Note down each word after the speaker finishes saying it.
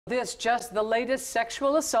This just the latest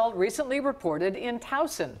sexual assault recently reported in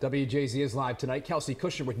Towson. WJZ is live tonight. Kelsey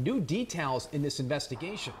Kushner with new details in this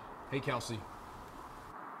investigation. Hey, Kelsey.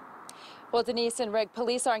 Well, Denise and Rick,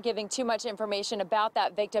 police aren't giving too much information about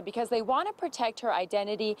that victim because they want to protect her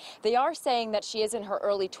identity. They are saying that she is in her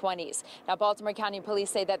early 20s. Now, Baltimore County Police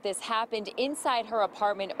say that this happened inside her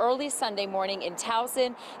apartment early Sunday morning in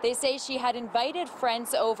Towson. They say she had invited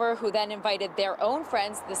friends over who then invited their own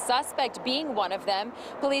friends, the suspect being one of them.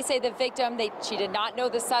 Police say the victim, she did not know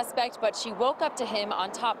the suspect, but she woke up to him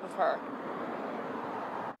on top of her.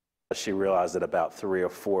 She realized at about 3 or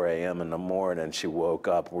 4 a.m. in the morning, she woke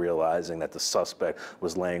up realizing that the suspect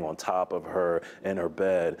was laying on top of her in her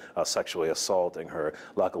bed, sexually assaulting her.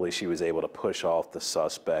 Luckily, she was able to push off the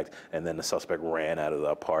suspect, and then the suspect ran out of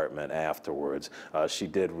the apartment afterwards. She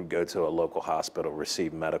did go to a local hospital,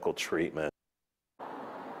 receive medical treatment.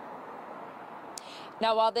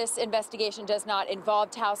 Now, while this investigation does not involve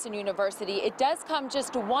Towson University, it does come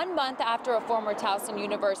just 1 month after a former Towson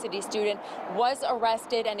University student was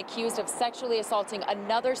arrested and accused of sexually assaulting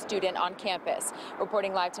another student on campus.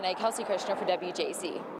 Reporting live tonight, Kelsey Kushner for WJZ.